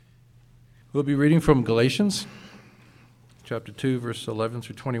We'll be reading from Galations, chapter 2, verse 11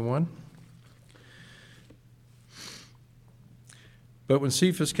 through 21. But when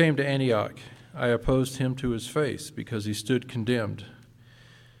Cephas came to Antioch, I opposed him to his face, because he stood condemned.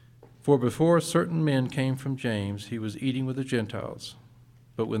 For before certain men came from James, he was eating with the Gentiles.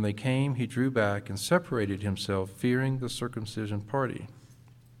 But when they came, he drew back and separated himself, fearing the circumcision party.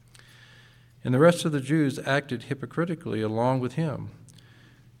 And the rest of the Jews acted hypocritically along with him,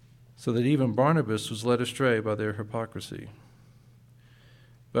 so that even Barnabas was led astray by their hypocrisy.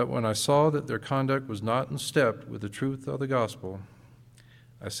 But when I saw that their conduct was not in step with the truth of the gospel,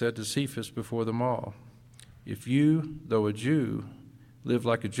 I said to Cephas before them all, if you, though a Jew, live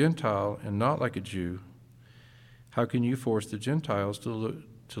like a Gentile and not like a Jew, how can you force the Gentiles to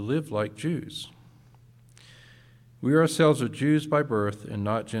live like Jews? We ourselves are Jews by birth and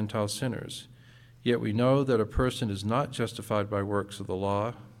not Gentile sinners, yet we know that a person is not justified by works of the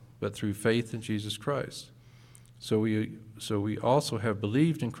law, but through faith in Jesus Christ. So we also have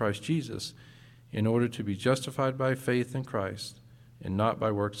believed in Christ Jesus in order to be justified by faith in Christ and not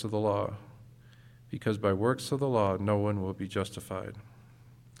by works of the law, because by works of the law no one will be justified.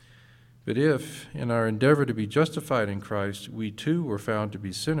 But if, in our endeavor to be justified in Christ, we too were found to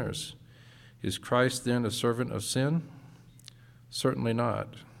be sinners, is Christ then a servant of sin? Certainly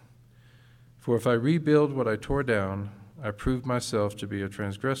not. For if I rebuild what I tore down, I prove myself to be a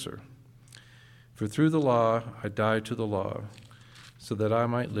transgressor. For through the law I died to the law, so that I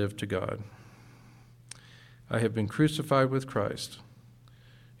might live to God. I have been crucified with Christ.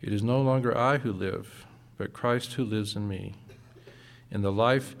 It is no longer I who live, but Christ who lives in me. In the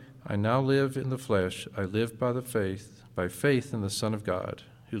life I now live in the flesh, I live by faith in the Son of God,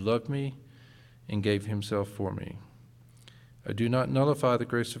 who loved me and gave himself for me. I do not nullify the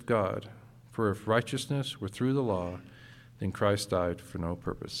grace of God, for if righteousness were through the law, then Christ died for no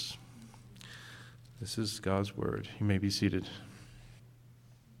purpose. This is God's word. You may be seated.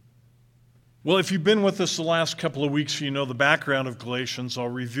 Well, if you've been with us the last couple of weeks, you know the background of Galatians. I'll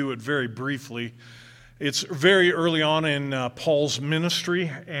review it very briefly. It's very early on in Paul's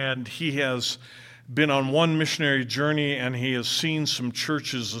ministry, and he has been on one missionary journey, and he has seen some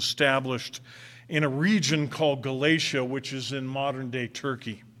churches established in a region called Galatia, which is in modern-day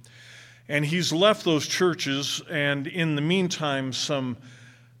Turkey. And he's left those churches, and in the meantime, some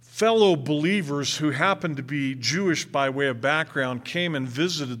fellow believers who happened to be Jewish by way of background came and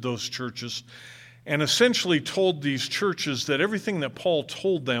visited those churches and essentially told these churches that everything that Paul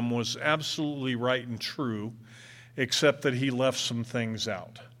told them was absolutely right and true, except that he left some things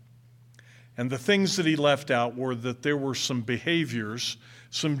out. And the things that he left out were that there were some behaviors,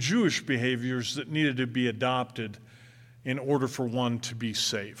 some Jewish behaviors that needed to be adopted in order for one to be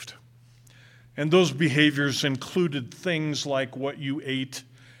saved. And those behaviors included things like what you ate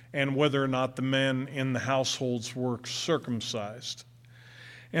and whether or not the men in the households were circumcised.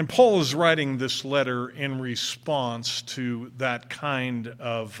 And Paul is writing this letter in response to that kind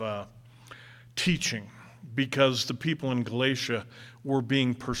of teaching, because the people in Galatia were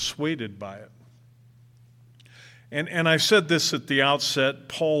being persuaded by it. And I said this at the outset,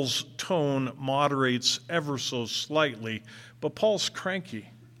 Paul's tone moderates ever so slightly, but Paul's cranky.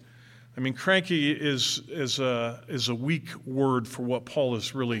 I mean, cranky is a weak word for what Paul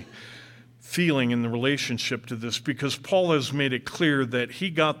is really feeling in the relationship to this, because Paul has made it clear that he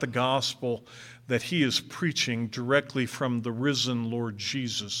got the gospel that he is preaching directly from the risen Lord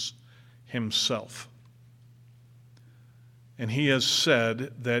Jesus himself. And he has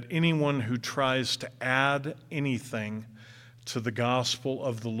said that anyone who tries to add anything to the gospel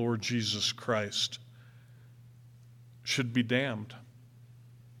of the Lord Jesus Christ should be damned.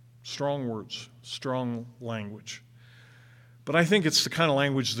 Strong words, strong language. But I think it's the kind of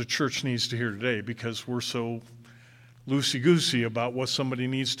language the church needs to hear today, because we're so loosey-goosey about what somebody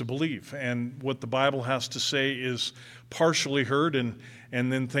needs to believe. And what the Bible has to say is partially heard, and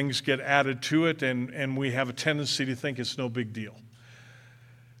then things get added to it, and we have a tendency to think it's no big deal.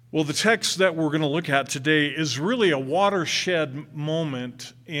 Well, the text that we're going to look at today is really a watershed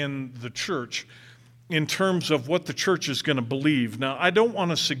moment in the church in terms of what the church is going to believe. Now, I don't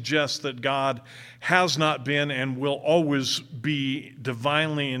want to suggest that God has not been and will always be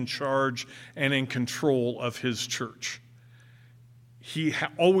divinely in charge and in control of his church. He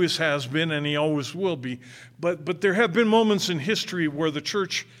always has been and he always will be. But there have been moments in history where the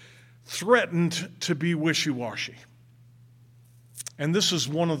church threatened to be wishy-washy. And this is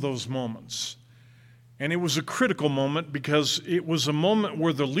one of those moments. And it was a critical moment, because it was a moment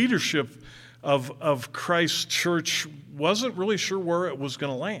where the leadership of Christ's church wasn't really sure where it was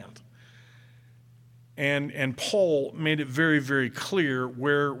going to land. And Paul made it very, very clear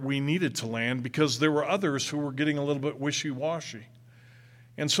where we needed to land because there were others who were getting a little bit wishy-washy.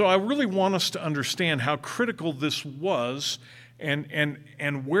 And so I really want us to understand how critical this was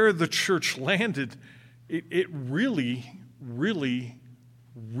and where the church landed. It really, really,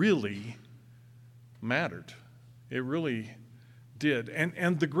 really mattered. It really did.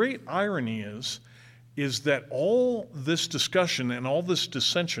 And the great irony is that all this discussion and all this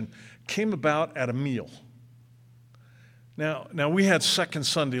dissension came about at a meal. Now we had second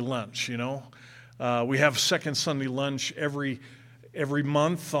Sunday lunch, we have second Sunday lunch every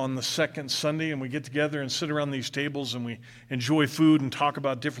month on the second Sunday, and we get together and sit around these tables and we enjoy food and talk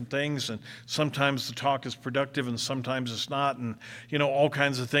about different things, and sometimes the talk is productive and sometimes it's not, and all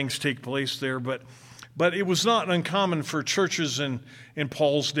kinds of things take place there. But it was not uncommon for churches in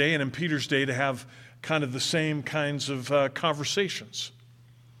Paul's day and in Peter's day to have kind of the same kinds of conversations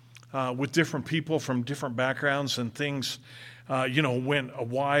with different people from different backgrounds, and things went a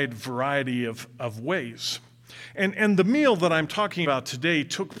wide variety of ways. And the meal that I'm talking about today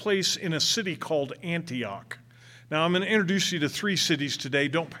took place in a city called Antioch. Now, I'm going to introduce you to 3 cities today.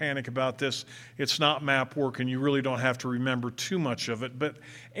 Don't panic about this. It's not map work, and you really don't have to remember too much of it. But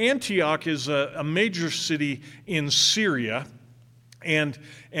Antioch is a major city in Syria, and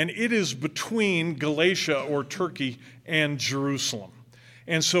it is between Galatia or Turkey and Jerusalem.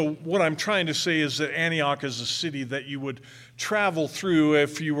 And so what I'm trying to say is that Antioch is a city that you would travel through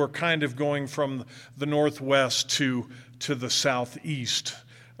if you were kind of going from the northwest to the southeast,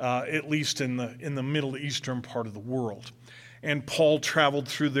 at least in the Middle Eastern part of the world. And Paul traveled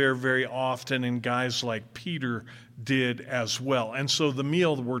through there very often, and guys like Peter did as well. And so the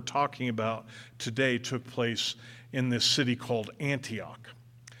meal that we're talking about today took place in this city called Antioch.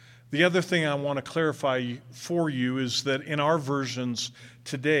 The other thing I want to clarify for you is that in our versions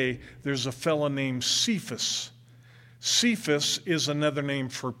today, there's a fellow named Cephas. Cephas is another name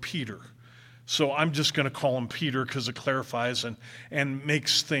for Peter. So I'm just going to call him Peter because it clarifies and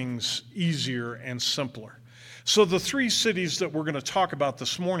makes things easier and simpler. So the 3 cities that we're going to talk about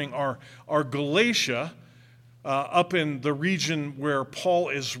this morning are Galatia, up in the region where Paul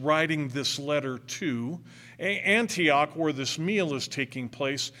is writing this letter to, Antioch, where this meal is taking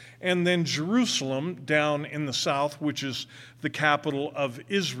place, and then Jerusalem down in the south, which is the capital of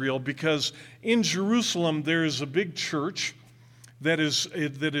Israel, because in Jerusalem there is a big church that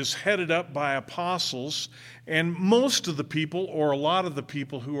is headed up by apostles, and most of the people, or a lot of the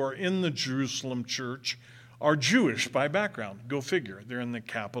people who are in the Jerusalem church, are Jewish by background. Go figure. They're in the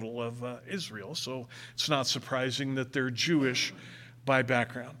capital of Israel, so it's not surprising that they're Jewish by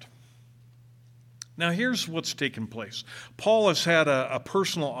background. Now, here's what's taken place. Paul has had a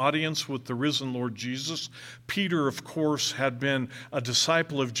personal audience with the risen Lord Jesus. Peter, of course, had been a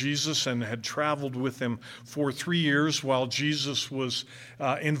disciple of Jesus and had traveled with him for 3 years while Jesus was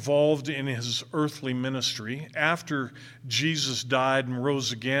involved in his earthly ministry. After Jesus died and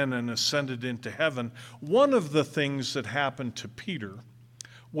rose again and ascended into heaven, one of the things that happened to Peter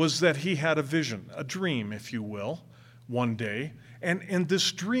was that he had a vision, a dream, if you will, one day. And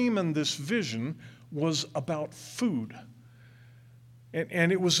this dream and this vision was about food.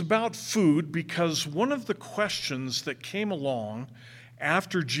 And it was about food because one of the questions that came along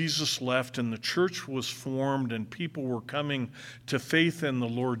after Jesus left and the church was formed and people were coming to faith in the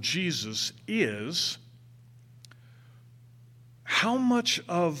Lord Jesus is, how much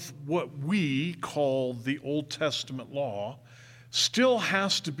of what we call the Old Testament law still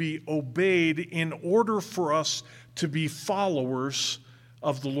has to be obeyed in order for us to be followers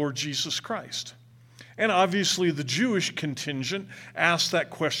of the Lord Jesus Christ? And obviously the Jewish contingent asked that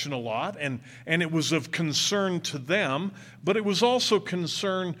question a lot, and it was of concern to them, but it was also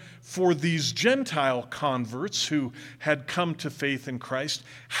concern for these Gentile converts who had come to faith in Christ.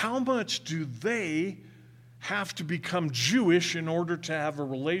 How much do they have to become Jewish in order to have a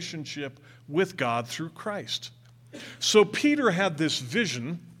relationship with God through Christ? So Peter had this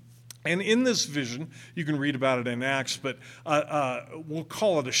vision. And in this vision, you can read about it in Acts, but we'll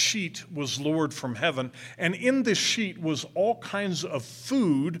call it a sheet, was lowered from heaven. And in this sheet was all kinds of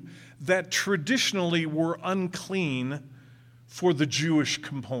food that traditionally were unclean for the Jewish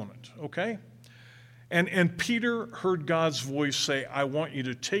component, okay? And Peter heard God's voice say, I want you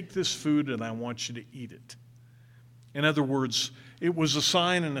to take this food and I want you to eat it. In other words, it was a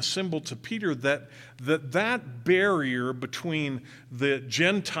sign and a symbol to Peter that barrier between the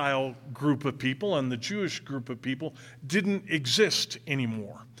Gentile group of people and the Jewish group of people didn't exist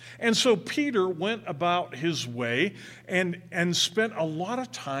anymore. And so Peter went about his way and spent a lot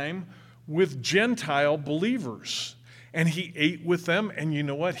of time with Gentile believers. And he ate with them, and you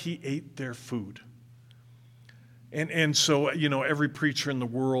know what? He ate their food. And so, every preacher in the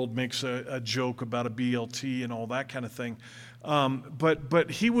world makes a joke about a BLT and all that kind of thing.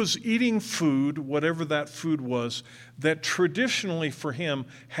 But he was eating food, whatever that food was, that traditionally for him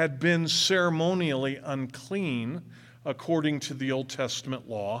had been ceremonially unclean according to the Old Testament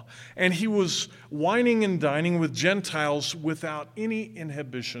law. And he was wining and dining with Gentiles without any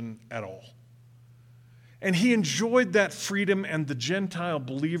inhibition at all. And he enjoyed that freedom, and the Gentile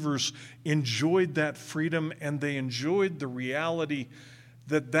believers enjoyed that freedom, and they enjoyed the reality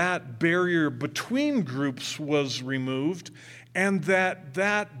that that barrier between groups was removed, and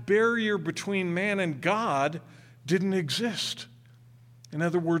that barrier between man and God didn't exist. In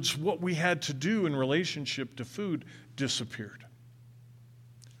other words, what we had to do in relationship to food disappeared.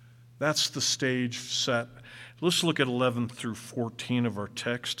 That's the stage set. Let's look at 11 through 14 of our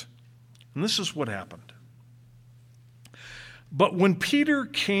text. And this is what happened. But when Peter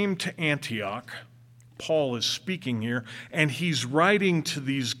came to Antioch, Paul is speaking here, and he's writing to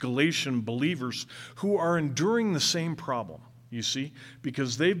these Galatian believers who are enduring the same problem, you see,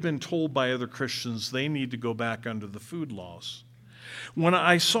 because they've been told by other Christians they need to go back under the food laws. When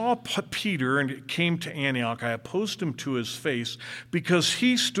I saw Peter and came to Antioch, I opposed him to his face because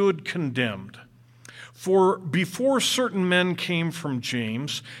he stood condemned. For before certain men came from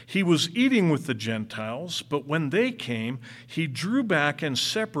James, he was eating with the Gentiles, but when they came, he drew back and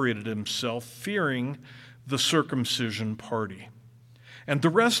separated himself, fearing the circumcision party. And the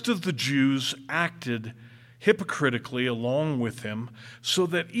rest of the Jews acted hypocritically along with him, so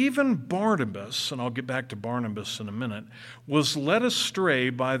that even Barnabas, and I'll get back to Barnabas in a minute, was led astray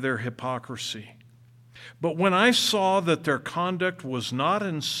by their hypocrisy. But when I saw that their conduct was not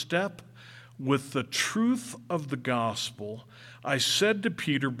in step with the truth of the gospel, I said to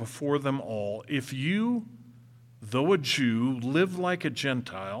Peter before them all, if you, though a Jew, live like a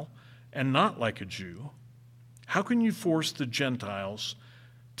Gentile and not like a Jew, how can you force the Gentiles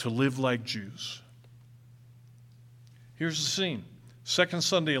to live like Jews? Here's the scene. Second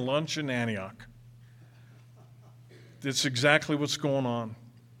Sunday lunch in Antioch. That's exactly what's going on.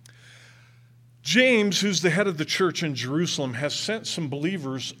 James, who's the head of the church in Jerusalem, has sent some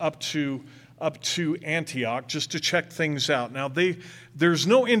believers up to Antioch just to check things out. Now, there's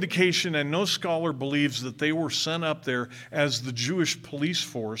no indication, and no scholar believes that they were sent up there as the Jewish police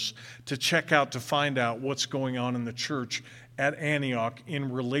force to check out, to find out what's going on in the church at Antioch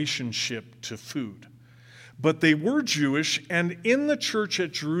in relationship to food. But they were Jewish, and in the church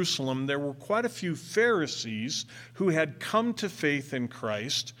at Jerusalem, there were quite a few Pharisees who had come to faith in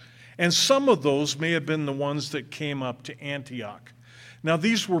Christ, and some of those may have been the ones that came up to Antioch. Now,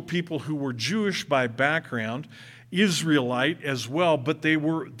 these were people who were Jewish by background, Israelite as well, but they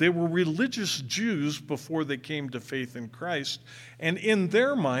were religious Jews before they came to faith in Christ. And in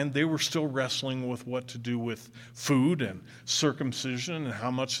their mind, they were still wrestling with what to do with food and circumcision and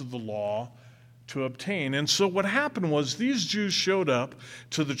how much of the law to obtain. And so what happened was these Jews showed up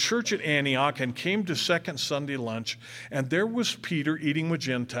to the church at Antioch and came to second Sunday lunch, and there was Peter eating with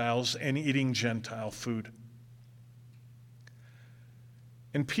Gentiles and eating Gentile food.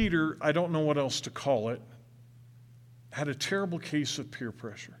 And Peter, I don't know what else to call it, had a terrible case of peer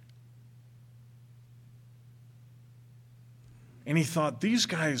pressure. And he thought, these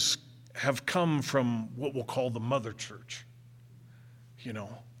guys have come from what we'll call the mother church,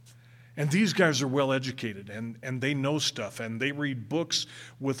 And these guys are well educated, and they know stuff, and they read books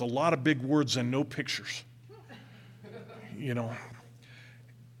with a lot of big words and no pictures.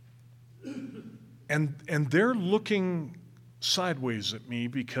 And they're looking sideways at me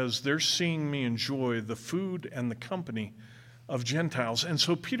because they're seeing me enjoy the food and the company of Gentiles. And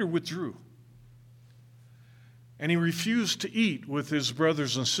so Peter withdrew. And he refused to eat with his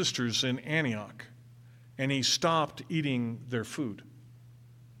brothers and sisters in Antioch. And he stopped eating their food.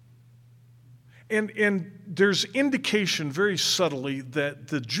 And there's indication very subtly that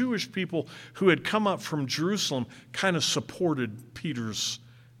the Jewish people who had come up from Jerusalem kind of supported Peter's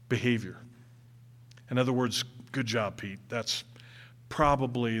behavior. In other words, good job, Pete. That's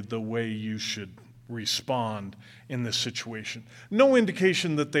probably the way you should respond in this situation. No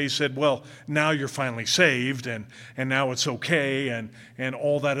indication that they said, well, now you're finally saved and now it's okay and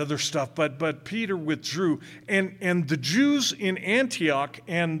all that other stuff. But Peter withdrew. And the Jews in Antioch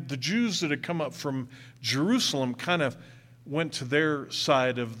and the Jews that had come up from Jerusalem kind of went to their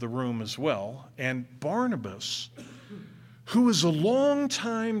side of the room as well. And Barnabas, who was a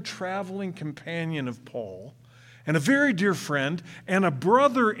longtime traveling companion of Paul, and a very dear friend, and a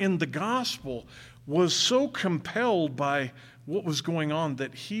brother in the gospel, was so compelled by what was going on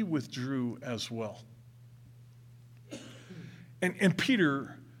that he withdrew as well. And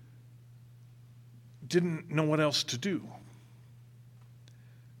Peter didn't know what else to do.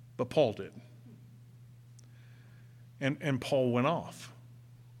 But Paul did. And Paul went off.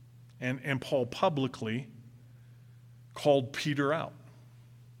 And Paul publicly called Peter out.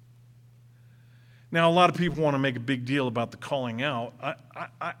 Now, a lot of people want to make a big deal about the calling out.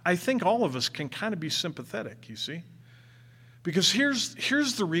 I think all of us can kind of be sympathetic, you see? Because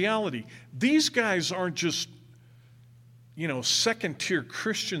here's the reality. These guys aren't just, second-tier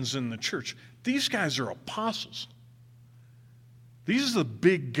Christians in the church. These guys are apostles. These are the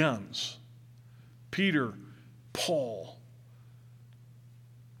big guns. Peter, Paul,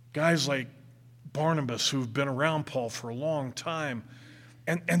 guys like Barnabas who've been around Paul for a long time.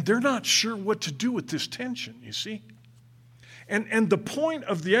 And they're not sure what to do with this tension, you see? And the point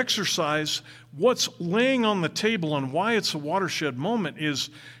of the exercise, what's laying on the table and why it's a watershed moment is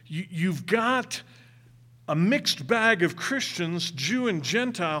you've got a mixed bag of Christians, Jew and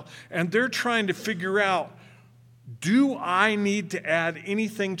Gentile, and they're trying to figure out, do I need to add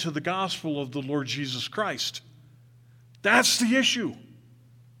anything to the gospel of the Lord Jesus Christ? That's the issue.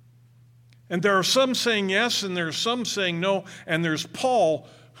 And there are some saying yes, and there are some saying no, and there's Paul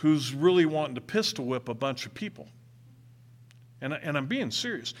who's really wanting to pistol whip a bunch of people. And I'm being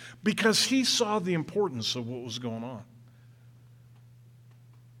serious, because he saw the importance of what was going on.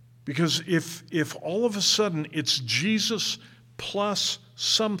 Because if all of a sudden it's Jesus plus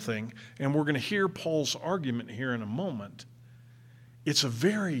something, and we're going to hear Paul's argument here in a moment, it's a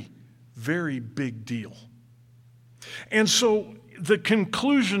very, very big deal. And so the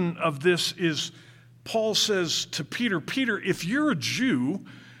conclusion of this is Paul says to Peter, Peter, if you're a Jew,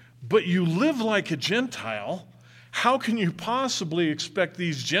 but you live like a Gentile, how can you possibly expect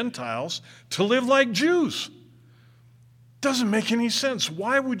these Gentiles to live like Jews? Doesn't make any sense.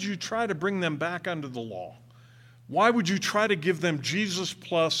 Why would you try to bring them back under the law? Why would you try to give them Jesus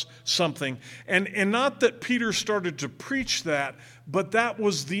plus something? And not that Peter started to preach that, but that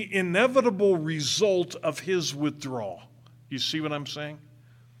was the inevitable result of his withdrawal. You see what I'm saying?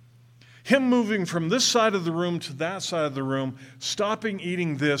 Him moving from this side of the room to that side of the room, stopping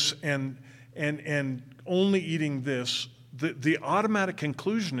eating this and only eating this, the automatic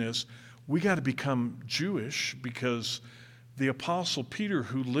conclusion is we got to become Jewish, because the Apostle Peter,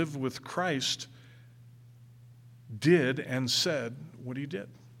 who lived with Christ, did and said what he did.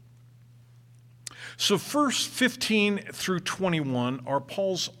 So verse 15 through 21 are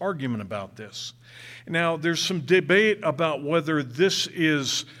Paul's argument about this. Now, there's some debate about whether this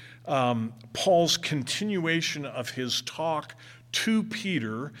is Paul's continuation of his talk to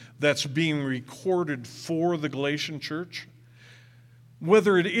Peter that's being recorded for the Galatian church.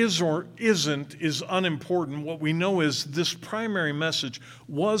 Whether it is or isn't is unimportant. What we know is this primary message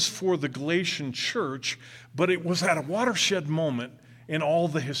was for the Galatian church, but it was at a watershed moment in all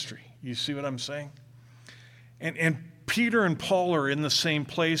the history. You see what I'm saying? And Peter and Paul are in the same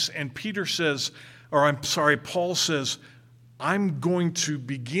place, and Paul says, I'm going to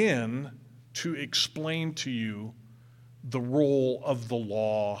begin to explain to you the role of the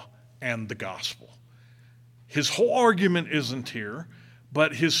law and the gospel. His whole argument isn't here,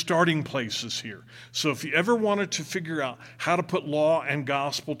 but his starting place is here. So if you ever wanted to figure out how to put law and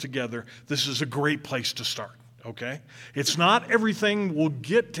gospel together, this is a great place to start, okay? It's not everything. We'll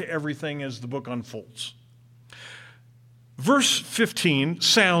get to everything as the book unfolds. Verse 15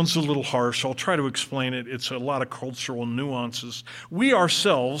 sounds a little harsh. I'll try to explain it. It's a lot of cultural nuances. We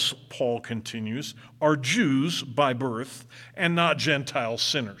ourselves, Paul continues, are Jews by birth and not Gentile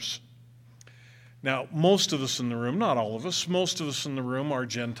sinners. Now, most of us in the room, not all of us, most of us in the room are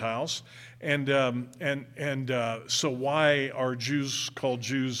Gentiles. And so why are Jews called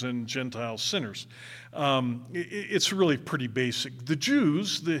Jews and Gentiles sinners? It's really pretty basic. The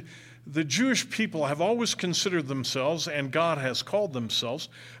Jews, the Jewish people have always considered themselves, and God has called them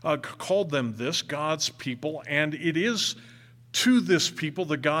this, God's people, and it is to this people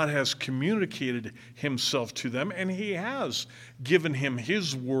that God has communicated himself to them, and he has given him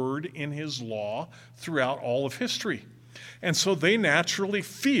his word in his law throughout all of history. And so they naturally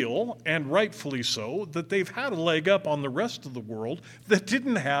feel, and rightfully so, that they've had a leg up on the rest of the world that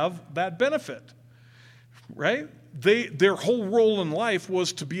didn't have that benefit, right? Their whole role in life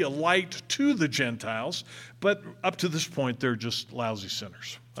was to be a light to the Gentiles, but up to this point, they're just lousy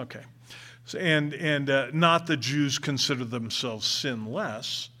sinners. Okay. And not the Jews consider themselves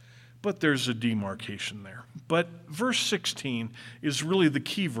sinless, but there's a demarcation there. But verse 16 is really the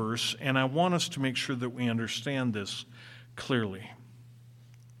key verse, and I want us to make sure that we understand this clearly.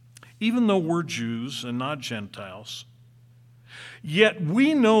 Even though we're Jews and not Gentiles, yet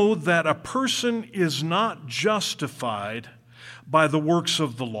we know that a person is not justified by the works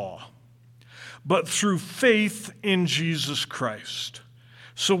of the law, but through faith in Jesus Christ.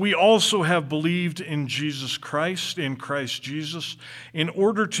 So we also have believed in Jesus Christ, in Christ Jesus, in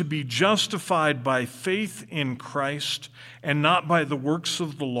order to be justified by faith in Christ and not by the works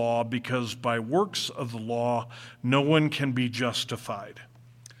of the law, because by works of the law no one can be justified.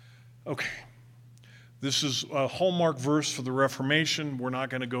 Okay. This is a hallmark verse for the Reformation. We're not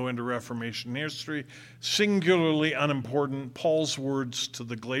going to go into Reformation history. Singularly unimportant, Paul's words to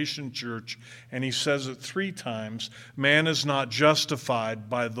the Galatian church, and he says it 3 times, man is not justified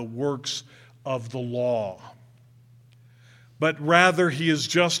by the works of the law, but rather he is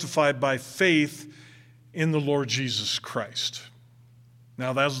justified by faith in the Lord Jesus Christ.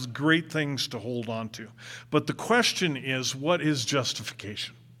 Now, that's great things to hold on to. But the question is, what is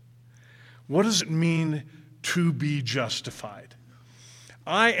justification? What does it mean to be justified?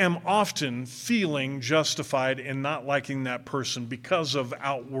 I am often feeling justified in not liking that person because of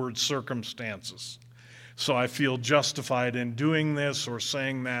outward circumstances. So I feel justified in doing this or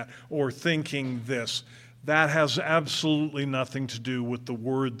saying that or thinking this. That has absolutely nothing to do with the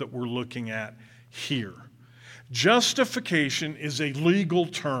word that we're looking at here. Justification is a legal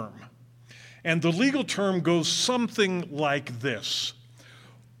term. And the legal term goes something like this.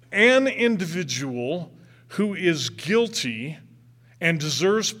 An individual who is guilty and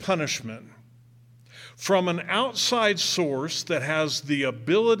deserves punishment from an outside source that has the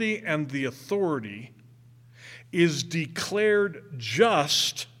ability and the authority is declared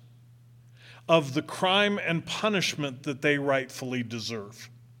just of the crime and punishment that they rightfully deserve.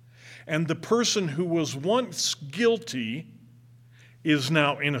 And the person who was once guilty is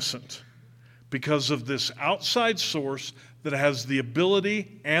now innocent because of this outside source that has the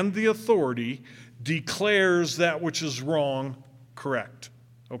ability and the authority declares that which is wrong correct.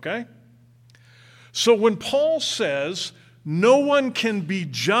 Okay? So when Paul says no one can be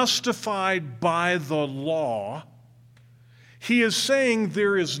justified by the law, he is saying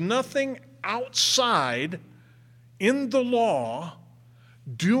there is nothing outside in the law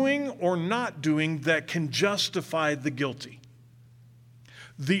doing or not doing that can justify the guilty.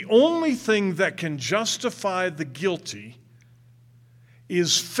 The only thing that can justify the guilty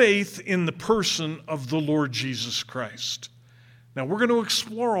is faith in the person of the Lord Jesus Christ. Now, we're going to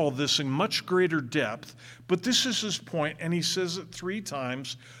explore all this in much greater depth, but this is his point, and he says it 3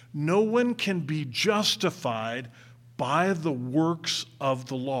 times. No one can be justified by the works of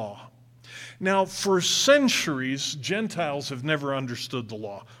the law. Now, for centuries, Gentiles have never understood the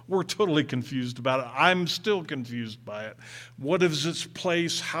law. We're totally confused about it. I'm still confused by it. What is its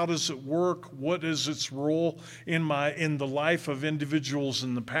place? How does it work? What is its role in the life of individuals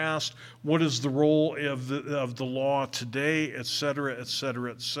in the past? What is the role of the law today, etc.,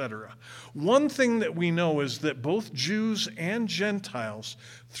 etc., etc.? One thing that we know is that both Jews and Gentiles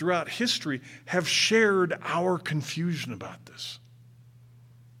throughout history have shared our confusion about this.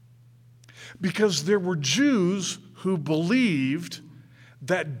 Because there were Jews who believed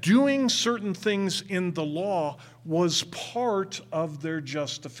that doing certain things in the law was part of their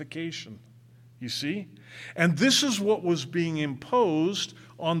justification. You see? And this is what was being imposed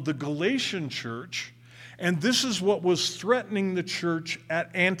on the Galatian church, and this is what was threatening the church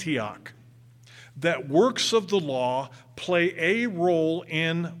at Antioch. That works of the law play a role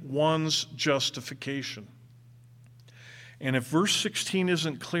in one's justification. And if verse 16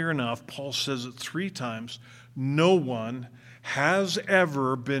 isn't clear enough, Paul says it 3 times, no one has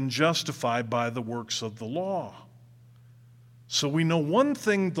ever been justified by the works of the law. So we know one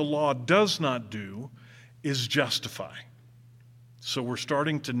thing the law does not do is justify. So we're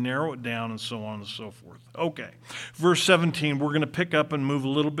starting to narrow it down and so on and so forth. Okay, verse 17, we're going to pick up and move a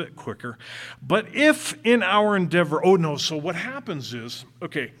little bit quicker. But if in our endeavor, so what happens is,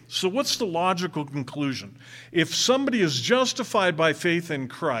 so what's the logical conclusion? If somebody is justified by faith in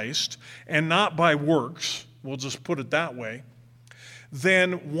Christ and not by works, we'll just put it that way,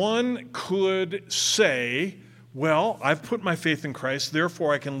 then one could say, well, I've put my faith in Christ,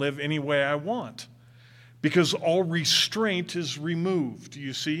 therefore I can live any way I want. Because all restraint is removed,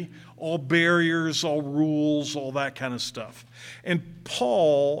 you see? All barriers, all rules, all that kind of stuff. And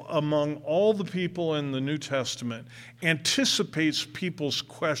Paul, among all the people in the New Testament, anticipates people's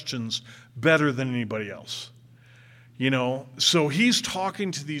questions better than anybody else. So he's talking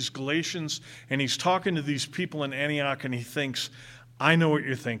to these Galatians, and he's talking to these people in Antioch, and he thinks, I know what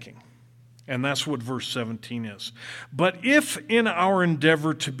you're thinking. And that's what verse 17 is. But if in our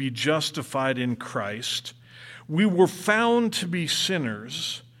endeavor to be justified in Christ, we were found to be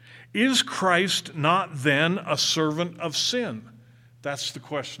sinners, is Christ not then a servant of sin? That's the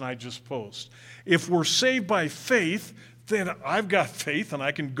question I just posed. If we're saved by faith, then I've got faith and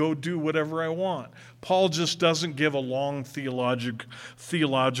I can go do whatever I want. Paul just doesn't give a long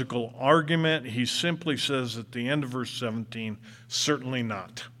theological argument. He simply says at the end of verse 17, certainly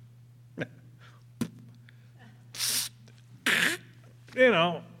not.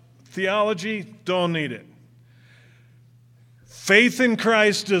 Theology, don't need it. Faith in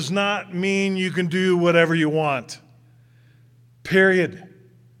Christ does not mean you can do whatever you want. Period.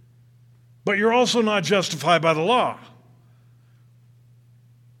 But you're also not justified by the law.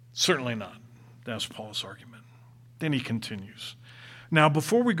 Certainly not. That's Paul's argument. Then he continues. Now,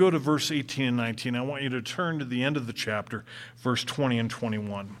 before we go to verse 18 and 19, I want you to turn to the end of the chapter, verse 20 and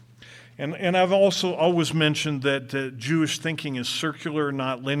 21. And I've also always mentioned that Jewish thinking is circular,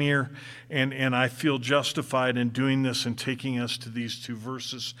 not linear, and I feel justified in doing this and taking us to these two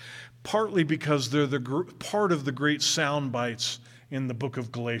verses, partly because they're part of the great sound bites in the book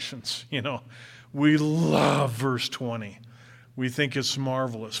of Galations. We love verse 20. We think it's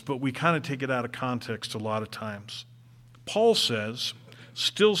marvelous, but we kind of take it out of context a lot of times. Paul says,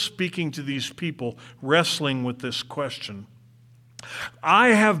 still speaking to these people wrestling with this question, I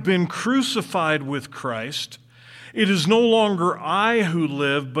have been crucified with Christ. It is no longer I who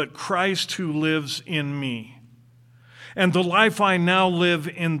live, but Christ who lives in me. And the life I now live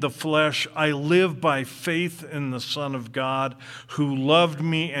in the flesh, I live by faith in the Son of God, who loved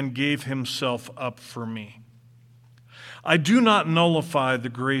me and gave himself up for me. I do not nullify the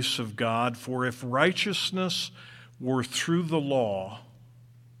grace of God, for if righteousness were through the law,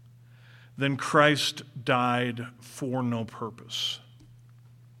 then Christ died for no purpose.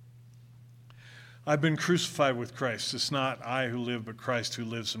 I've been crucified with Christ. It's not I who live, but Christ who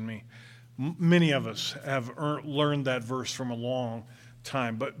lives in me. Many of us have learned that verse from a long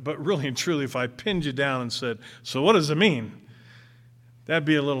time. But really and truly, if I pinned you down and said, so what does it mean? That'd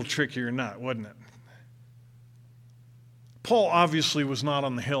be a little trickier than not, wouldn't it? Paul obviously was not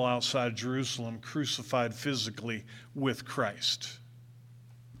on the hill outside Jerusalem, crucified physically with Christ.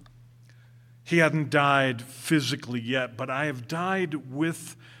 He hadn't died physically yet, but I have died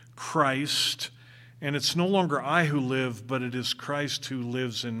with Christ, and it's no longer I who live, but it is Christ who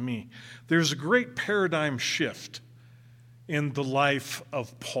lives in me. There's a great paradigm shift in the life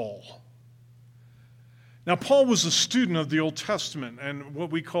of Paul. Now, Paul was a student of the Old Testament and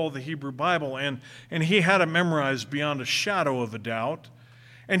what we call the Hebrew Bible, and he had it memorized beyond a shadow of a doubt.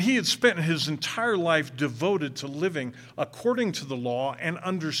 And he had spent his entire life devoted to living according to the law and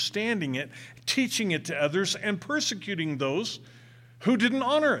understanding it, teaching it to others, and persecuting those who didn't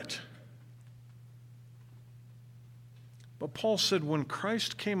honor it. But Paul said, when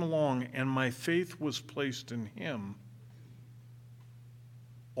Christ came along and my faith was placed in him,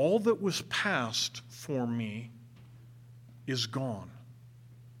 all that was past for me is gone.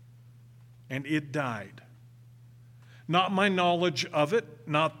 And it died. Not my knowledge of it,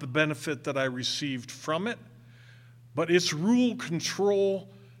 not the benefit that I received from it, but its rule, control,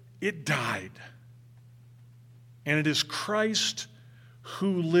 it died. And it is Christ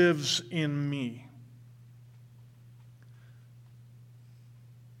who lives in me.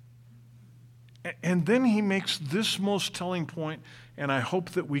 And then he makes this most telling point, and I hope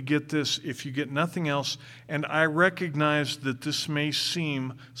that we get this if you get nothing else. And I recognize that this may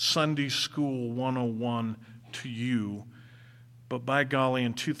seem Sunday School 101 to you, but by golly,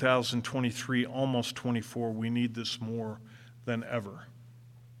 in 2023, almost 24, we need this more than ever.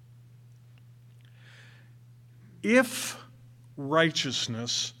 If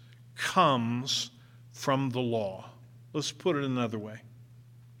righteousness comes from the law, let's put it another way.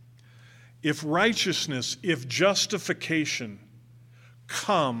 If righteousness, if justification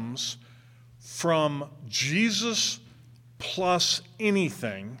comes from Jesus plus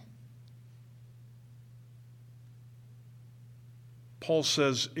anything, Paul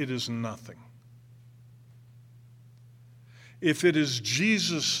says it is nothing. If it is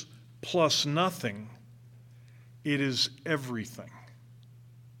Jesus plus nothing, it is everything.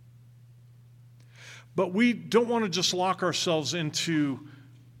 But we don't want to just lock ourselves into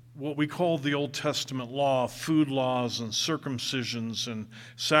what we call the Old Testament law, food laws and circumcisions and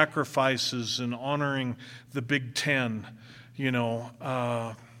sacrifices and honoring the Big Ten.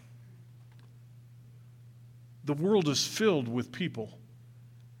 The world is filled with people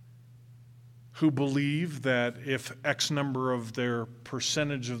who believe that if X number of their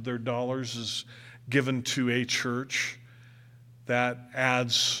percentage of their dollars is given to a church, that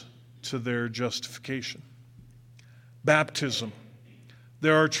adds to their justification. Baptism.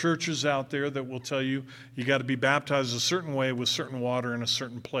 There are churches out there that will tell you you got to be baptized a certain way with certain water in a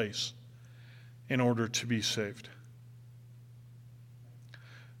certain place in order to be saved.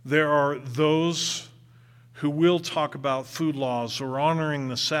 There are those who will talk about food laws or honoring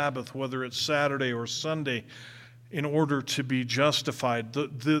the Sabbath, whether it's Saturday or Sunday, in order to be justified.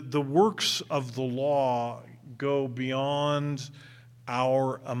 The works of the law go beyond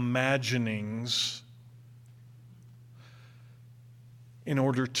our imaginings in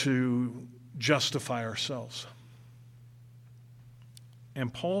order to justify ourselves.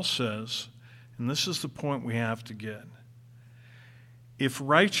 And Paul says, and this is the point we have to get, if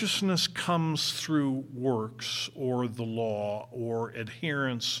righteousness comes through works or the law or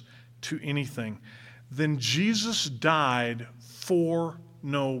adherence to anything, then Jesus died for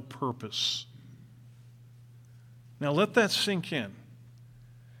no purpose. Now let that sink in.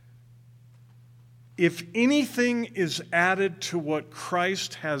 If anything is added to what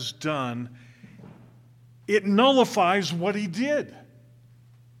Christ has done, it nullifies what he did.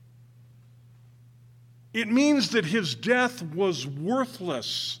 It means that his death was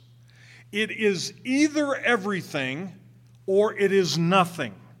worthless. It is either everything or it is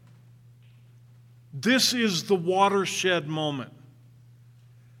nothing. This is the watershed moment.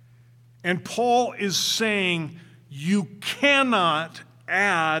 And Paul is saying you cannot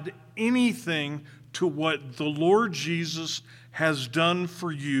add anything to what the Lord Jesus has done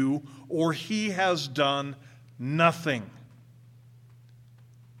for you, or he has done nothing.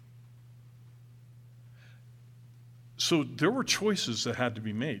 So there were choices that had to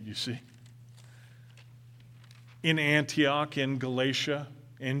be made, you see. In Antioch, in Galatia,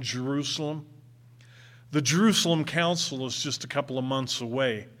 in Jerusalem. The Jerusalem Council is just a couple of months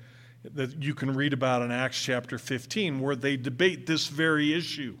away, that you can read about in Acts chapter 15, where they debate this very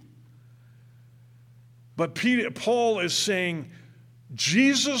issue. But Paul is saying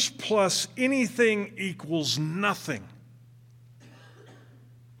Jesus plus anything equals nothing.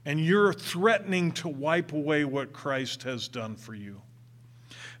 And you're threatening to wipe away what Christ has done for you.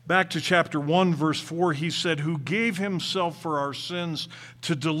 Back to chapter 1, verse 4, he said, who gave himself for our sins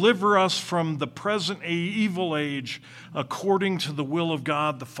to deliver us from the present evil age according to the will of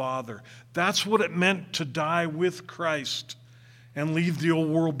God the Father. That's what it meant to die with Christ and leave the old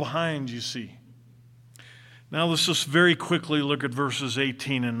world behind, you see. Now let's just very quickly look at verses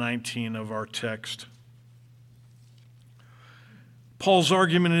 18 and 19 of our text. Paul's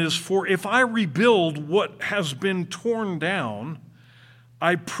argument is, for if I rebuild what has been torn down,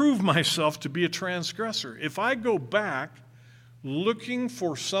 I prove myself to be a transgressor. If I go back looking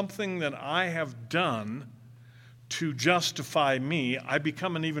for something that I have done to justify me, I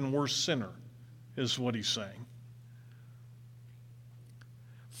become an even worse sinner, is what he's saying.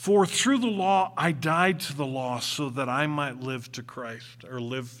 For through the law I died to the law so that I might live to Christ, or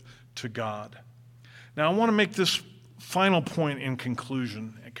live to God. Now I want to make this final point in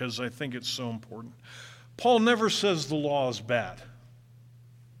conclusion, because I think it's so important. Paul never says the law is bad.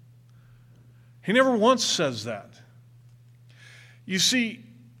 He never once says that. You see,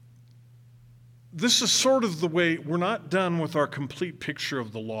 this is sort of the way, we're not done with our complete picture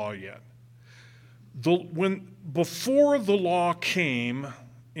of the law yet. Before the law came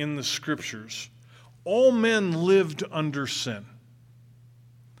in the scriptures, all men lived under sin.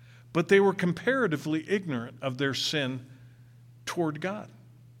 But they were comparatively ignorant of their sin toward God.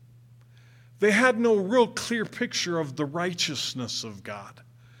 They had no real clear picture of the righteousness of God,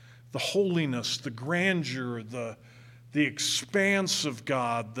 the holiness, the grandeur, the expanse of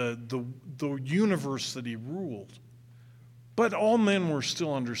God, the universe that he ruled. But all men were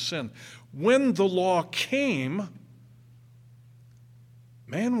still under sin. When the law came,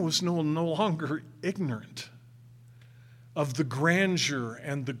 man was no longer ignorant of the grandeur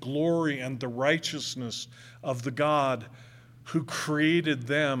and the glory and the righteousness of the God who created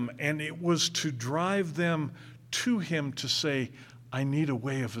them. And it was to drive them to him to say, I need a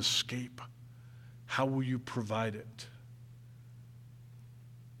way of escape. How will you provide it?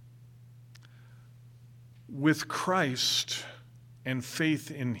 With Christ and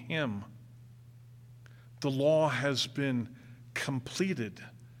faith in him, the law has been completed,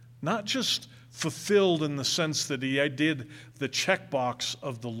 not just fulfilled in the sense that he did the checkbox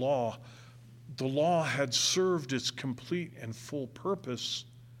of the law. The law had served its complete and full purpose,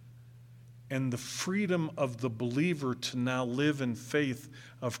 and the freedom of the believer to now live in faith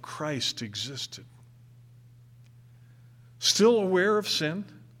of Christ existed. Still aware of sin,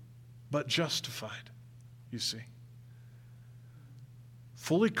 but justified, you see.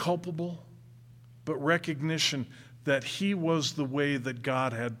 Fully culpable, but recognition that he was the way that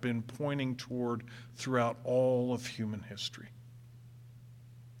God had been pointing toward throughout all of human history.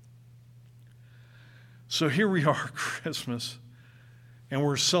 So here we are, Christmas, and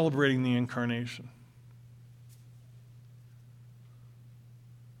we're celebrating the incarnation.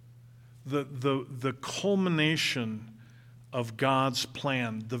 the culmination of God's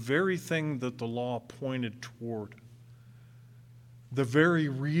plan, the very thing that the law pointed toward, the very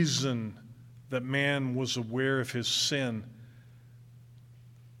reason that man was aware of his sin,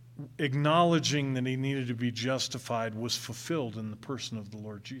 acknowledging that he needed to be justified, was fulfilled in the person of the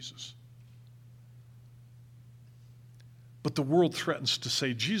Lord Jesus. But the world threatens to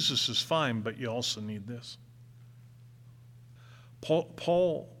say, Jesus is fine, but you also need this.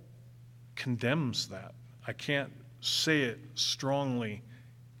 Paul condemns that. I can't say it strongly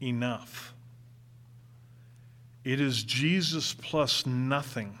enough. It is Jesus plus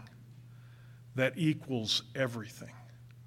nothing that equals everything.